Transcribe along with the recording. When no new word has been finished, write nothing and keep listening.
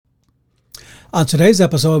On today's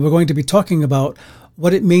episode, we're going to be talking about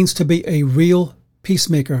what it means to be a real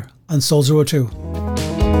peacemaker on Soul Zero 2.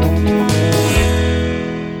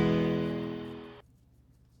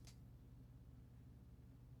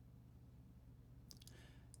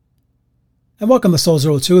 And welcome to Soul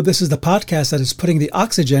Zero 2. This is the podcast that is putting the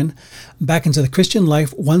oxygen back into the Christian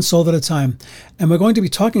life, one soul at a time. And we're going to be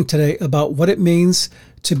talking today about what it means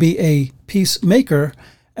to be a peacemaker.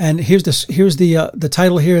 And here's the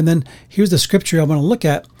title here, and then here's the scripture I want to look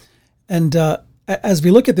at. And as we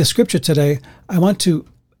look at this scripture today, I want to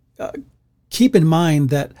keep in mind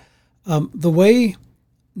that the way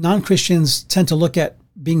non-Christians tend to look at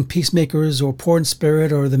being peacemakers or poor in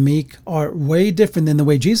spirit or the meek are way different than the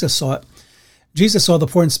way Jesus saw it. Jesus saw the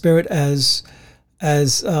poor in spirit as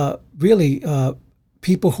really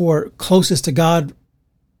people who are closest to God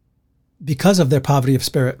because of their poverty of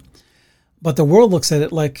spirit. But the world looks at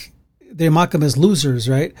it like they mock them as losers,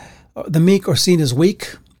 right? The meek are seen as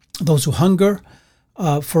weak. Those who hunger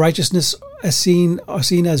for righteousness are seen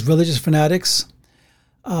as religious fanatics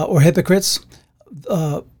or hypocrites.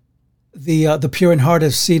 The pure in heart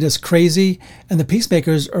is seen as crazy, and the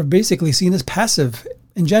peacemakers are basically seen as passive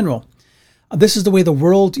in general. This is the way the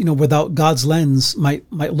world, without God's lens, might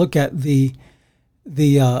look at the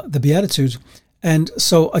Beatitudes. And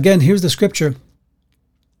so again, here's the scripture.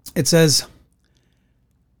 It says,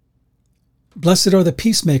 "Blessed are the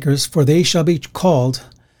peacemakers, for they shall be called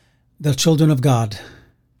the children of God."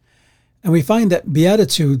 And we find that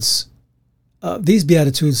Beatitudes, these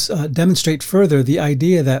Beatitudes demonstrate further the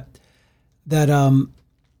idea that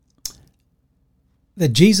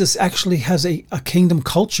Jesus actually has a kingdom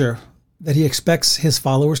culture that he expects his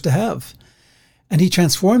followers to have. And he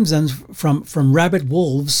transforms them from rabid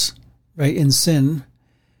wolves, right, in sin,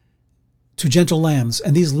 to gentle lambs.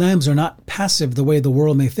 And these lambs are not passive the way the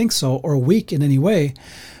world may think so, or weak in any way,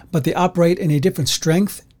 but they operate in a different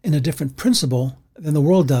strength, in a different principle than the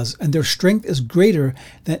world does. And their strength is greater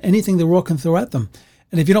than anything the world can throw at them.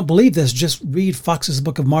 And if you don't believe this, just read Fox's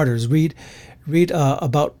Book of Martyrs. Read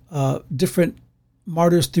about different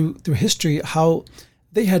martyrs through history, how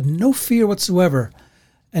they had no fear whatsoever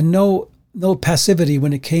and no passivity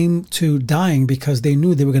when it came to dying, because they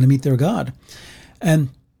knew they were going to meet their God. And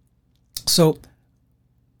so,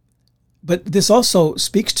 but this also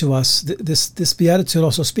speaks to us, this beatitude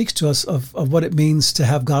also speaks to us of what it means to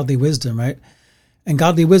have godly wisdom, right? And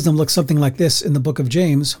godly wisdom looks something like this in the book of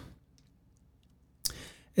James.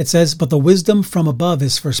 It says, "But the wisdom from above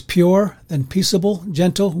is first pure, then peaceable,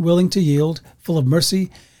 gentle, willing to yield, full of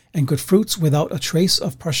mercy and good fruits, without a trace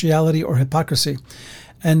of partiality or hypocrisy."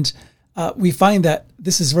 And we find that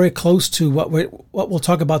this is very close to what we'll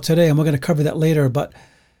talk about today, and we're going to cover that later. But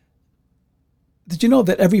did you know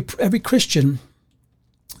that every Christian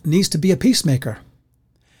needs to be a peacemaker?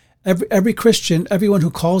 Every Christian, everyone who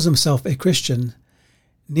calls himself a Christian,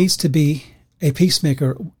 needs to be a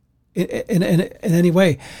peacemaker in any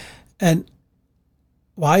way. And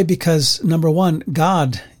why? Because number one,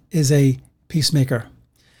 God is a peacemaker.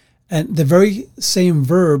 And the very same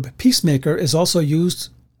verb, peacemaker, is also used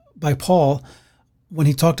by Paul when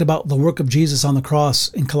he talked about the work of Jesus on the cross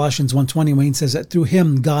in Colossians 1:20, when he says that through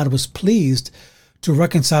him God was pleased to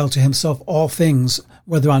reconcile to himself all things,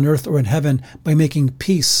 whether on earth or in heaven, by making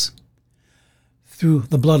peace through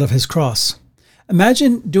the blood of his cross.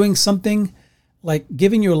 Imagine doing something like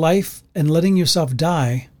giving your life and letting yourself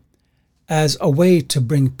die as a way to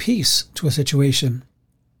bring peace to a situation.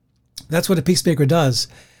 That's what a peacemaker does.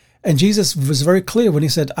 And Jesus was very clear when he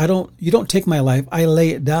said, you don't take my life, I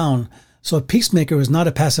lay it down. So a peacemaker is not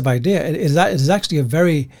a passive idea. It is actually a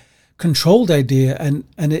very controlled idea, and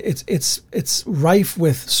it's rife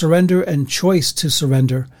with surrender and choice to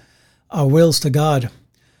surrender our wills to God.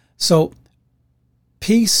 So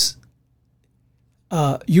peace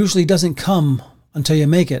usually doesn't come until you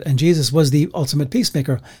make it, and Jesus was the ultimate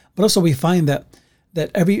peacemaker. But also we find that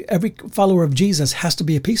every follower of Jesus has to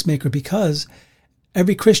be a peacemaker, because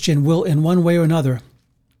every Christian will, in one way or another,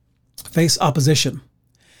 face opposition.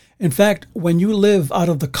 In fact, when you live out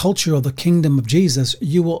of the culture of the kingdom of Jesus,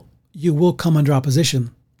 you will come under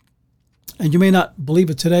opposition. And you may not believe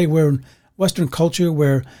it today. We're in Western culture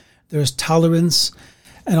where there's tolerance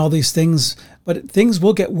and all these things, but things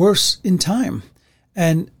will get worse in time.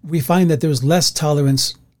 And we find that there's less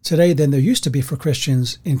tolerance today than there used to be for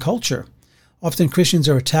Christians in culture. Often Christians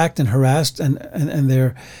are attacked and harassed, and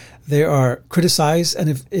they are criticized,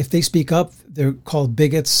 and if they speak up, they're called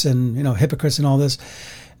bigots and hypocrites and all this.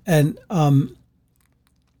 And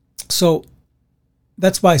so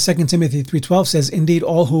that's why 2 Timothy 3:12 says, "Indeed,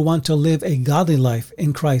 all who want to live a godly life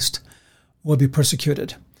in Christ will be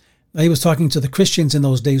persecuted." Now, he was talking to the Christians in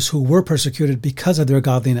those days who were persecuted because of their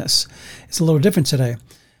godliness. It's a little different today.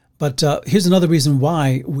 But here's another reason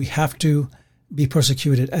why we have to be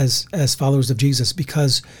persecuted as followers of Jesus,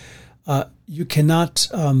 because you cannot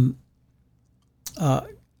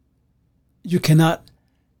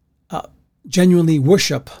genuinely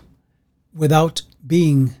worship without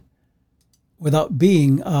being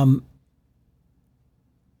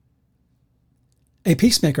a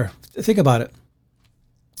peacemaker. Think about it.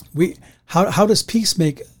 How does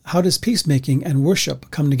peacemaking and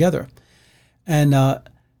worship come together? And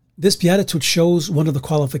this beatitude shows one of the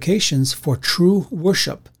qualifications for true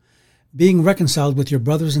worship: being reconciled with your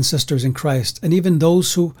brothers and sisters in Christ, and even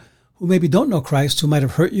those who maybe don't know Christ, who might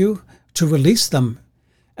have hurt you, to release them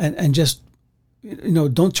and just,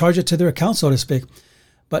 don't charge it to their account, so to speak.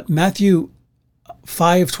 But Matthew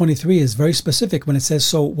 5:23 is very specific when it says,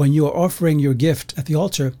 so when you are offering your gift at the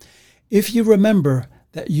altar, if you remember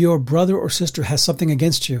that your brother or sister has something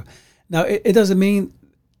against you. Now, it doesn't mean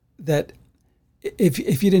that if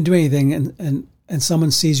you didn't do anything and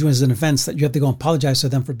someone sees you as an offense, that you have to go and apologize to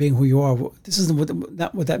them for being who you are. This isn't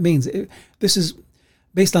not what that means. This is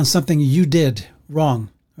based on something you did wrong,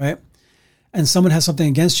 right? And someone has something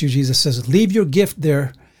against you. Jesus says, leave your gift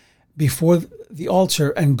there before the altar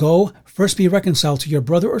and go first be reconciled to your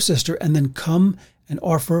brother or sister, and then come and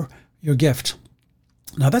offer your gift.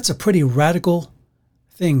 Now, that's a pretty radical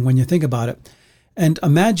thing when you think about it. And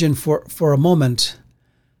imagine for a moment,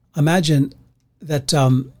 that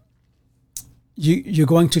you're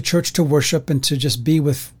going to church to worship and to just be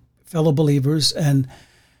with fellow believers, and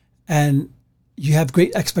you have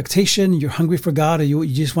great expectation. You're hungry for God, or you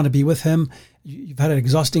just want to be with Him. You've had an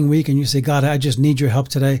exhausting week, and you say, God, I just need your help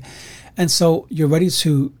today. And so you're ready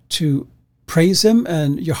to praise Him,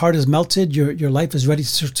 and your heart is melted. Your life is ready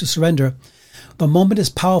to surrender. The moment is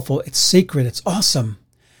powerful. It's sacred. It's awesome.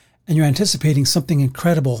 And you're anticipating something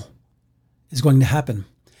incredible is going to happen.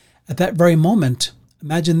 At that very moment,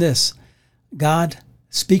 imagine this. God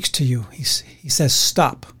speaks to you. He says,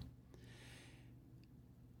 stop.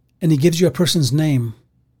 And He gives you a person's name.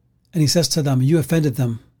 And He says to them, you offended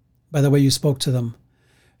them by the way you spoke to them.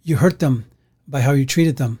 You hurt them by how you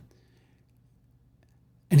treated them.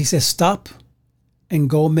 And He says, stop and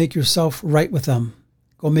go make yourself right with them.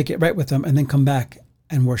 Go make it right with them, and then come back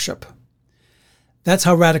and worship. That's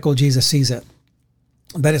how radical Jesus sees it.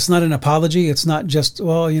 That it's not an apology. It's not just,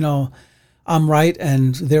 I'm right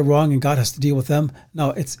and they're wrong and God has to deal with them.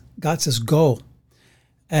 No, God says, go.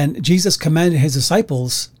 And Jesus commanded His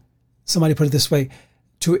disciples, somebody put it this way,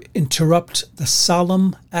 to interrupt the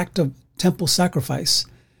solemn act of temple sacrifice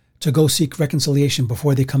to go seek reconciliation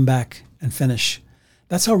before they come back and finish.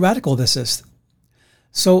 That's how radical this is.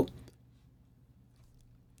 So,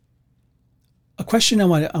 a question I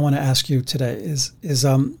want to ask you today is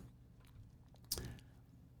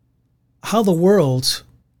how the world,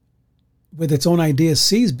 with its own ideas,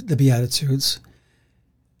 sees the Beatitudes,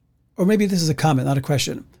 or maybe this is a comment, not a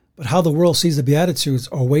question, but how the world sees the Beatitudes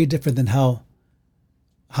are way different than how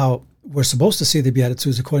we're supposed to see the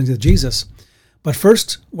Beatitudes according to Jesus. But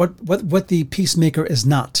first, what the peacemaker is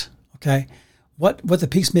not, okay? What the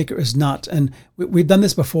peacemaker is not. And we've done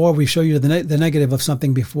this before. We show you the negative of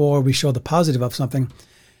something before we show the positive of something.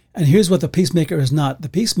 And here's what the peacemaker is not. The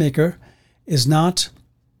peacemaker is not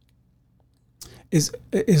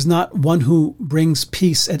one who brings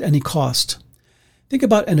peace at any cost. Think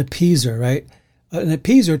about an appeaser, right? An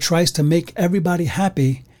appeaser tries to make everybody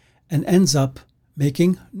happy and ends up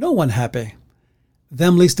making no one happy,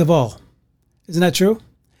 them least of all. Isn't that true?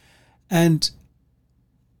 And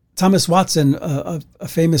Thomas Watson, a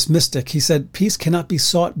famous mystic, he said, peace cannot be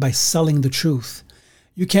sought by selling the truth.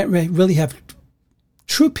 You can't really have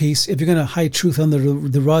true peace if you're going to hide truth under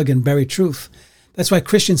the rug and bury truth. That's why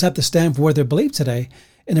Christians have to stand for what they believe today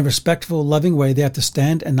in a respectful, loving way. They have to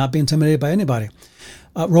stand and not be intimidated by anybody.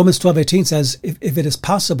 Romans 12:18 says, if it is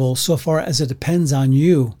possible, so far as it depends on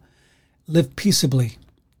you, live peaceably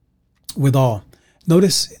with all.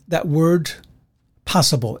 Notice that word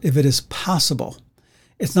possible. If it is possible,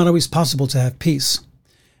 it's not always possible to have peace,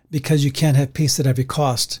 because you can't have peace at every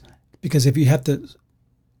cost. Because if you have to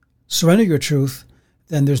surrender your truth,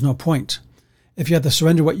 then there's no point. If you have to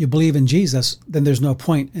surrender what you believe in Jesus, then there's no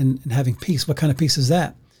point in having peace. What kind of peace is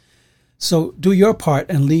that? So do your part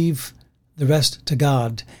and leave the rest to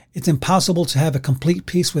God. It's impossible to have a complete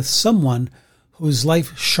peace with someone whose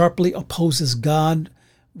life sharply opposes God,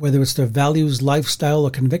 whether it's their values, lifestyle,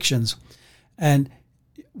 or convictions. And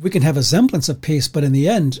we can have a semblance of peace, but in the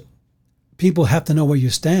end, people have to know where you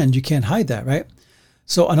stand. You can't hide that, right?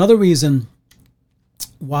 So another reason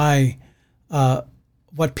why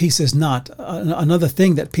what peace is not. Another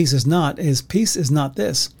thing that peace is not this.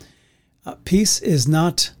 Peace is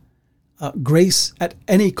not grace at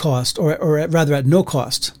any cost, or rather at no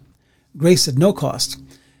cost. Grace at no cost.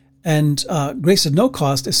 And grace at no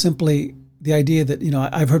cost is simply the idea that,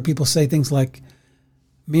 I've heard people say things like,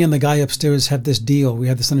 me and the guy upstairs have this deal, we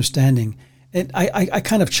have this understanding. And I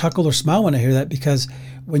kind of chuckle or smile when I hear that, because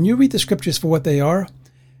when you read the scriptures for what they are,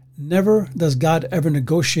 never does God ever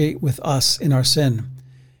negotiate with us in our sin.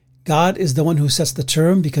 God is the one who sets the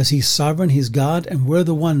term because he's sovereign, he's God, and we're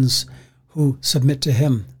the ones who submit to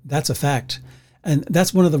him. That's a fact. And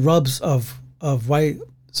that's one of the rubs of why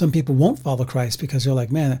some people won't follow Christ, because they're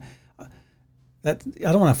like, man, that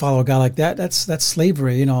I don't want to follow a guy like that. That's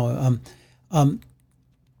slavery,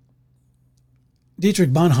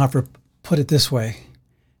 Dietrich Bonhoeffer put it this way,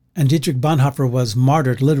 and Dietrich Bonhoeffer was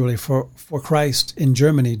martyred literally for Christ in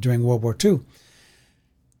Germany during World War II.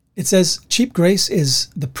 It says, cheap grace is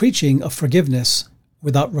the preaching of forgiveness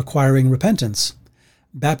without requiring repentance,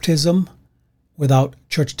 baptism without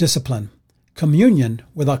church discipline, communion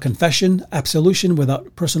without confession, absolution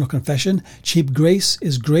without personal confession. Cheap grace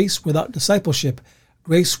is grace without discipleship,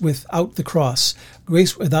 grace without the cross,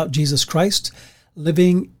 grace without Jesus Christ,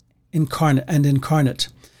 living incarnate.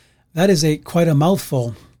 That is quite a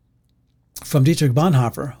mouthful from Dietrich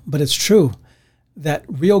Bonhoeffer, but it's true that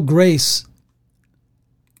real grace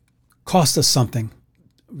costs us something.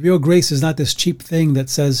 Real grace is not this cheap thing that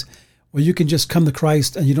says, well, you can just come to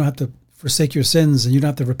Christ and you don't have to forsake your sins and you don't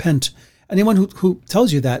have to repent. Anyone who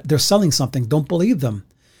tells you that, they're selling something. Don't believe them,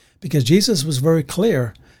 because Jesus was very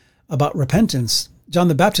clear about repentance. John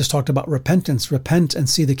the Baptist talked about repentance, repent and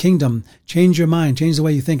see the kingdom. Change your mind, change the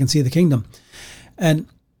way you think and see the kingdom. And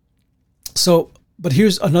so, but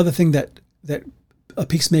here's another thing that a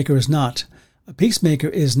peacemaker is not. A peacemaker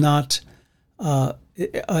is not,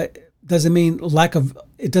 it doesn't mean lack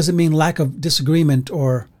of disagreement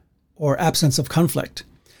or absence of conflict.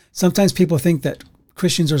 Sometimes people think that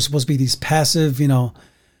Christians are supposed to be these passive,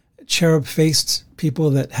 cherub-faced people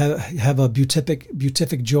that have a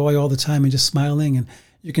beatific joy all the time and just smiling, and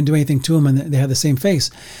you can do anything to them and they have the same face.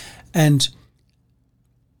 And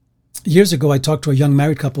years ago, I talked to a young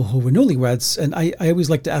married couple who were newlyweds, and I always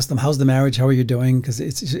like to ask them, how's the marriage? How are you doing? Because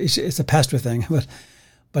it's a pastor thing.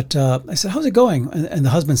 But I said, how's it going? And the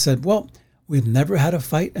husband said, well, we've never had a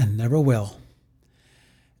fight and never will.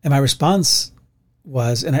 And my response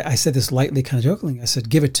was, and I said this lightly, kind of jokingly, I said,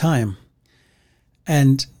 give it time.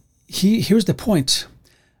 And here's the point.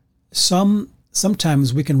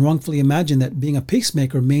 Sometimes we can wrongfully imagine that being a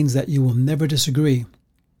peacemaker means that you will never disagree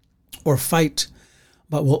or fight,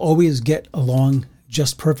 but will always get along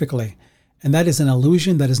just perfectly. And that is an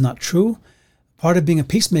illusion. That is not true. Part of being a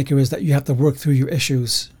peacemaker is that you have to work through your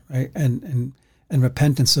issues, right? And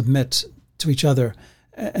repent and submit to each other.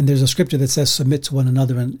 And there's a scripture that says, submit to one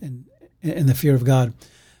another in the fear of God.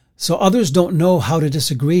 So others don't know how to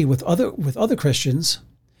disagree with other Christians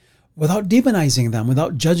without demonizing them,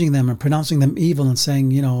 without judging them and pronouncing them evil and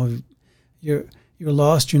saying, you're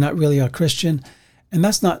lost, you're not really a Christian. And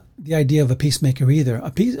that's not the idea of a peacemaker either.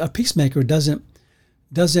 A peacemaker doesn't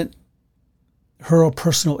hurl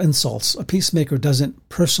personal insults. A peacemaker doesn't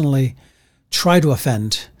personally try to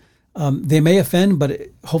offend. They may offend, but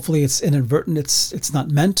hopefully it's inadvertent. It's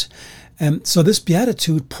not meant. And so this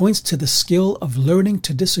beatitude points to the skill of learning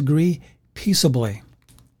to disagree peaceably.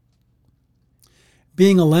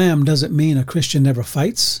 Being a lamb doesn't mean a Christian never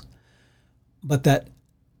fights, but that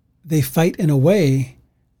they fight in a way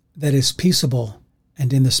that is peaceable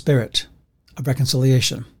and in the spirit of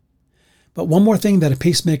reconciliation. But one more thing that a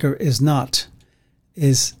peacemaker is not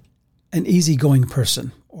is an easygoing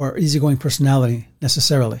person or easygoing personality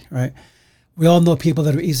necessarily, right? We all know people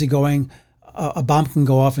that are easygoing. A bomb can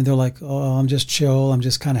go off and they're like, oh, I'm just chill. I'm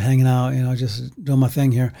just kind of hanging out, just doing my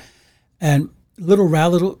thing here. And little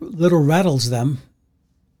rattles them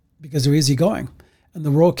because they're easygoing. And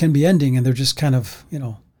the world can be ending and they're just kind of,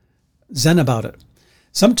 zen about it.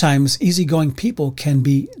 Sometimes easygoing people can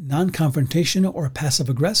be non-confrontational or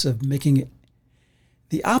passive-aggressive, making it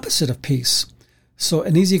the opposite of peace. So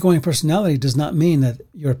an easygoing personality does not mean that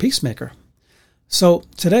you're a peacemaker. So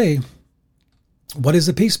today, what is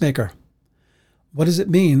a peacemaker? What does it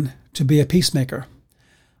mean to be a peacemaker?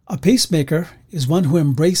 A peacemaker is one who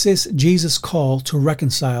embraces Jesus' call to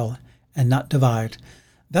reconcile and not divide.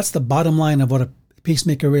 That's the bottom line of what a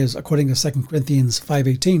peacemaker is, according to 2 Corinthians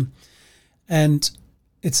 5:18. And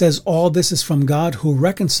it says, all this is from God who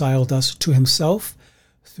reconciled us to himself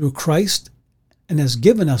through Christ and has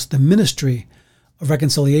given us the ministry of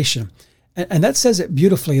reconciliation. And that says it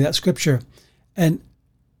beautifully, that scripture. And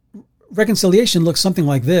reconciliation looks something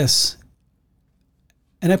like this.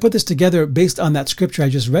 And I put this together based on that scripture I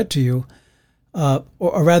just read to you,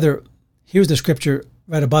 or rather, here's the scripture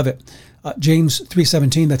right above it, James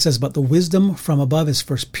 3:17, that says, "But the wisdom from above is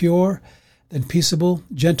first pure, then peaceable,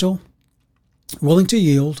 gentle, willing to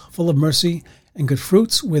yield, full of mercy and good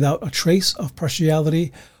fruits, without a trace of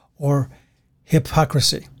partiality or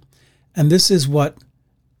hypocrisy." And this is what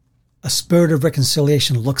a spirit of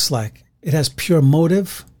reconciliation looks like. It has pure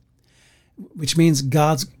motive, which means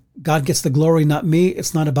God gets the glory, not me.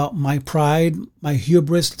 It's not about my pride, my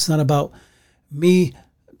hubris. It's not about me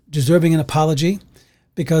deserving an apology,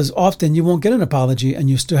 because often you won't get an apology and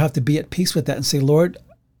you still have to be at peace with that and say, Lord,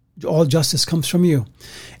 all justice comes from you.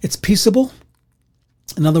 It's peaceable.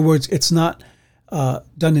 In other words, it's not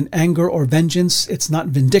done in anger or vengeance. It's not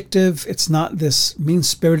vindictive. It's not this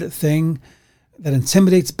mean-spirited thing that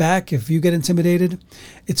intimidates back if you get intimidated.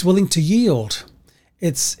 It's willing to yield.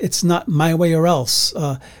 It's not my way or else.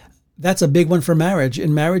 That's a big one for marriage.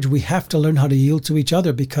 In marriage, we have to learn how to yield to each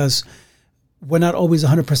other because we're not always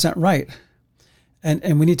 100% right.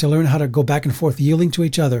 And we need to learn how to go back and forth, yielding to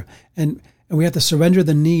each other. And we have to surrender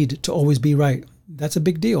the need to always be right. That's a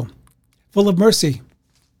big deal. Full of mercy,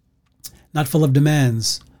 not full of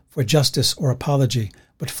demands for justice or apology,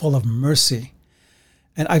 but full of mercy.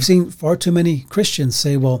 And I've seen far too many Christians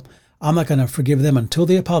say, well, I'm not going to forgive them until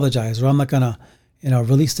they apologize, or I'm not going to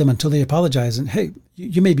release them until they apologize. And hey,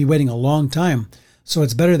 you may be waiting a long time. So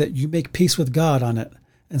it's better that you make peace with God on it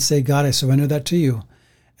and say, God, I surrender that to you,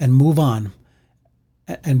 and move on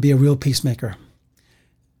and be a real peacemaker.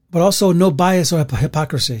 But also no bias or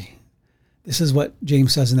hypocrisy. This is what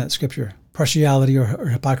James says in that scripture, partiality or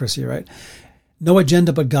hypocrisy, right? No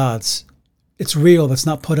agenda but God's. It's real. That's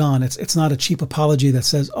not put on. It's not a cheap apology that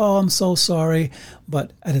says, oh, I'm so sorry.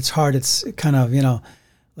 But at its heart, it's kind of,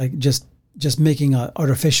 like just making an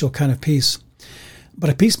artificial kind of peace. But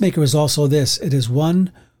a peacemaker is also this. It is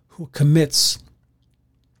one who commits,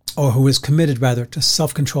 or who is committed rather, to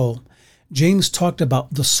self-control. James talked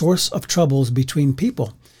about the source of troubles between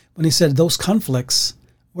people when he said those conflicts,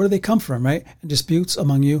 where do they come from, right? And disputes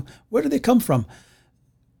among you, where do they come from?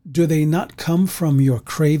 Do they not come from your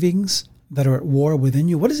cravings that are at war within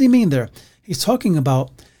you? What does he mean there? He's talking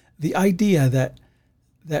about the idea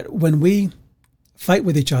that when we fight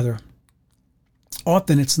with each other,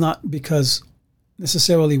 often it's not because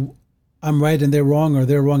necessarily I'm right and they're wrong, or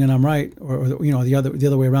they're wrong and I'm right, or the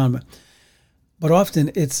other way around. But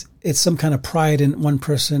often it's some kind of pride in one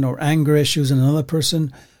person, or anger issues in another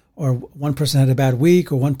person, or one person had a bad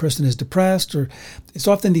week, or one person is depressed, or it's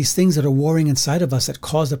often these things that are warring inside of us that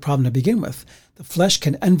cause the problem to begin with. The flesh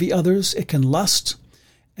can envy others, it can lust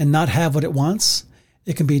and not have what it wants.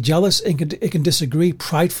 It can be jealous, it can disagree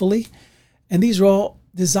pridefully. And these are all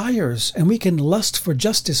desires, and we can lust for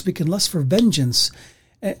justice, we can lust for vengeance,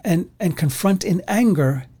 and confront in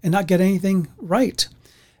anger and not get anything right.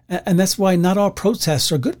 And that's why not all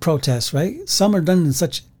protests are good protests, right? Some are done in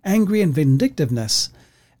such angry and vindictiveness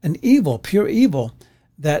and evil, pure evil,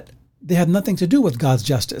 that they have nothing to do with God's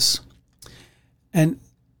justice. And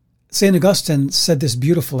St. Augustine said this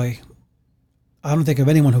beautifully. I don't think of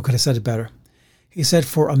anyone who could have said it better. He said,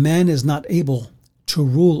 "For a man is not able to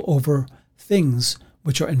rule over things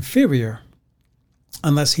which are inferior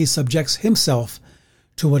unless he subjects himself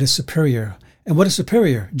to what is superior." And what is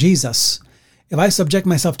superior? Jesus. If I subject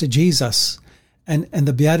myself to Jesus and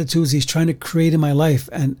the Beatitudes he's trying to create in my life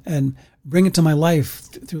and bring it to my life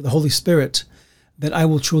through the Holy Spirit, then I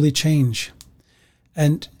will truly change.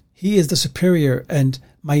 And he is the superior, and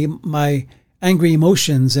my angry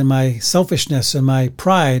emotions and my selfishness and my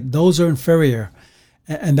pride, those are inferior.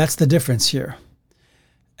 And that's the difference here.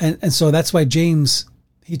 And so that's why James,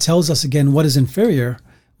 he tells us again what is inferior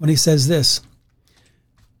when he says this.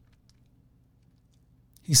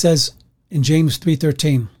 He says in James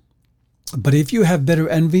 3:13, "But if you have bitter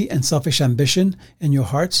envy and selfish ambition in your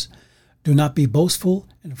hearts, do not be boastful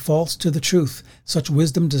and false to the truth. Such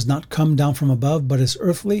wisdom does not come down from above, but is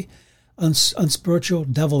earthly, unspiritual,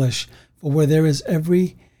 devilish. For where there is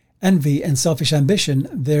every envy and selfish ambition,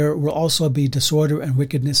 there will also be disorder and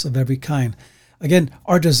wickedness of every kind." Again,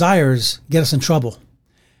 our desires get us in trouble.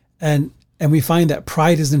 And we find that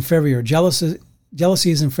pride is inferior, jealousy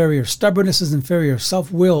is inferior, stubbornness is inferior,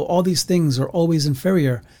 self-will, all these things are always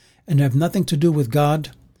inferior and have nothing to do with God.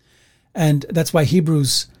 And that's why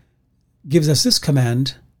Hebrews gives us this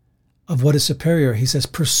command of what is superior. He says,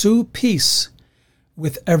 pursue peace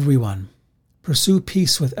with everyone. Pursue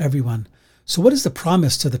peace with everyone. So what is the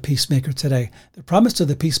promise to the peacemaker today? The promise to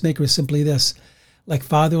the peacemaker is simply this: like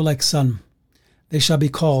father, like son, they shall be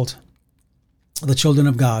called the children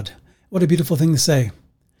of God. What a beautiful thing to say.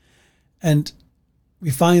 And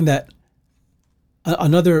we find that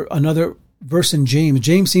Another verse in James.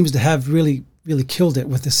 James seems to have really killed it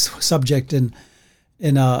with this subject in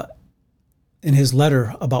his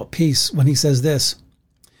letter about peace when he says this.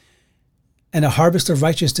 And a harvest of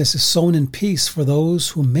righteousness is sown in peace for those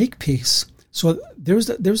who make peace. So there's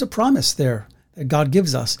a promise there that God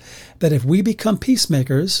gives us, that if we become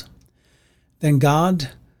peacemakers, then God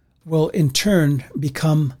will in turn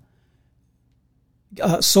become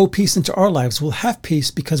sow peace into our lives. We'll have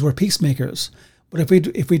peace because we're peacemakers. But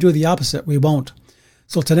if we do the opposite, we won't.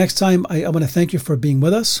 So till next time, I want to thank you for being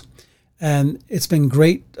with us. And it's been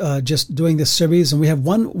great just doing this series. And we have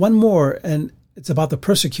one more, and it's about the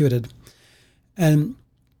persecuted. And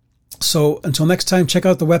so until next time, check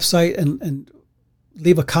out the website and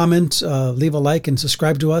leave a comment, leave a like, and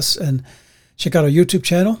subscribe to us. And check out our YouTube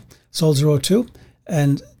channel, Soul02.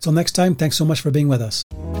 And until next time, thanks so much for being with us.